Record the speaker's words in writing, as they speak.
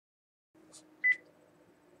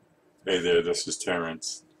Hey there, this is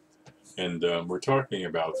Terrence, and we're talking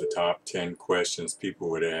about the top 10 questions people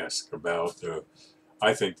would ask about,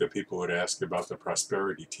 I think that people would ask about the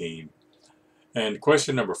Prosperity Team. And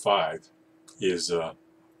question number 5 is,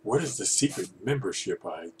 what is the secret membership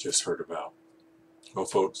I just heard about? Well,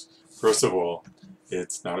 folks, first of all,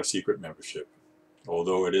 it's not a secret membership,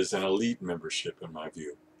 although it is an elite membership in my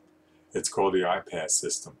view. It's called the iPass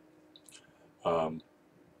system. Um,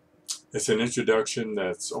 it's an introduction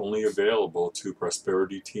that's only available to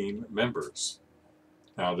Prosperity Team members.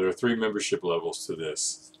 Now, there are 3 membership levels to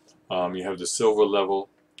this. You have the silver level,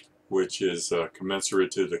 which is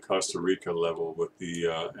commensurate to the Costa Rica level with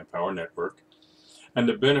the Empower Network. And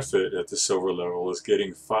the benefit at the silver level is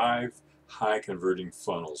getting 5 high converting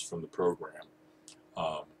funnels from the program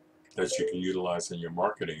um, that you can utilize in your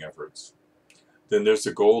marketing efforts. Then there's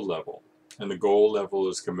the gold level, and the gold level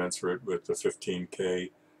is commensurate with the 15K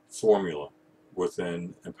formula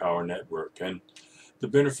within Empower Network. And the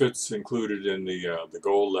benefits included in the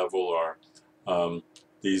gold level are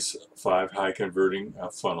these 5 high converting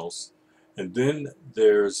funnels, and then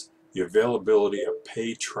there's the availability of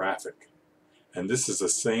paid traffic, and this is the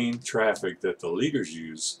same traffic that the leaders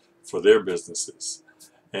use for their businesses.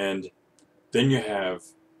 And then you have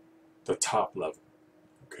the top level.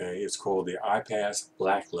 Okay, it's called the iPass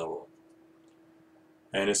Black level,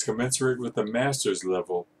 and it's commensurate with the Masters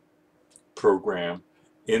level program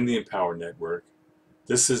in the Empower Network.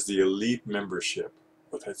 This is the elite membership,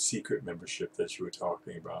 with that secret membership that you were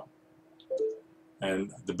talking about.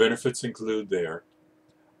 And the benefits include there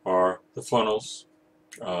are the funnels,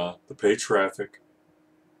 the paid traffic,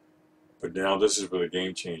 but now this is where the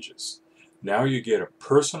game changes. Now you get a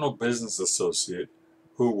personal business associate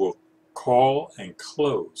who will call and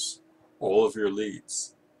close all of your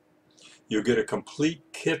leads. You get a complete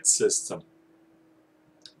kit system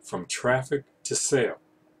from traffic to sale.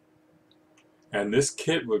 And this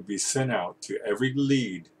kit would be sent out to every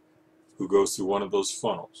lead who goes through one of those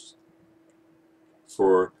funnels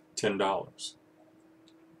for $10.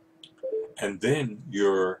 And then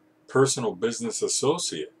your personal business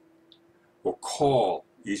associate will call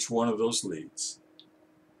each one of those leads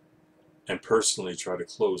and personally try to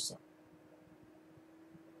close them.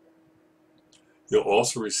 You'll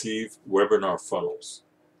also receive webinar funnels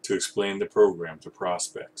to explain the program to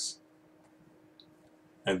prospects.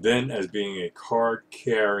 And then, as being a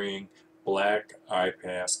card-carrying Black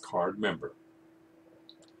iPass card member,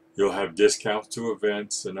 you'll have discounts to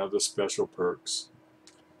events and other special perks,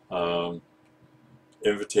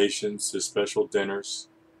 invitations to special dinners.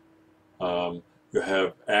 You'll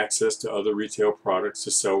have access to other retail products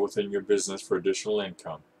to sell within your business for additional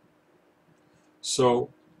income. So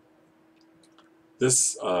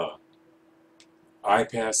this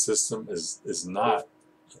iPass system is not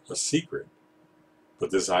a secret,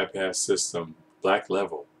 but this iPass system, Black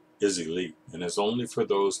level, is elite, and is only for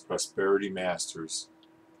those Prosperity Masters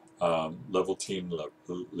level team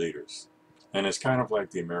leaders. And it's kind of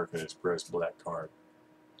like the American Express Black Card.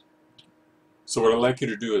 So what I'd like you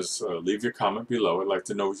to do is leave your comment below. I'd like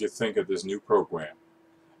to know what you think of this new program,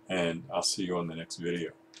 and I'll see you on the next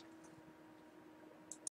video.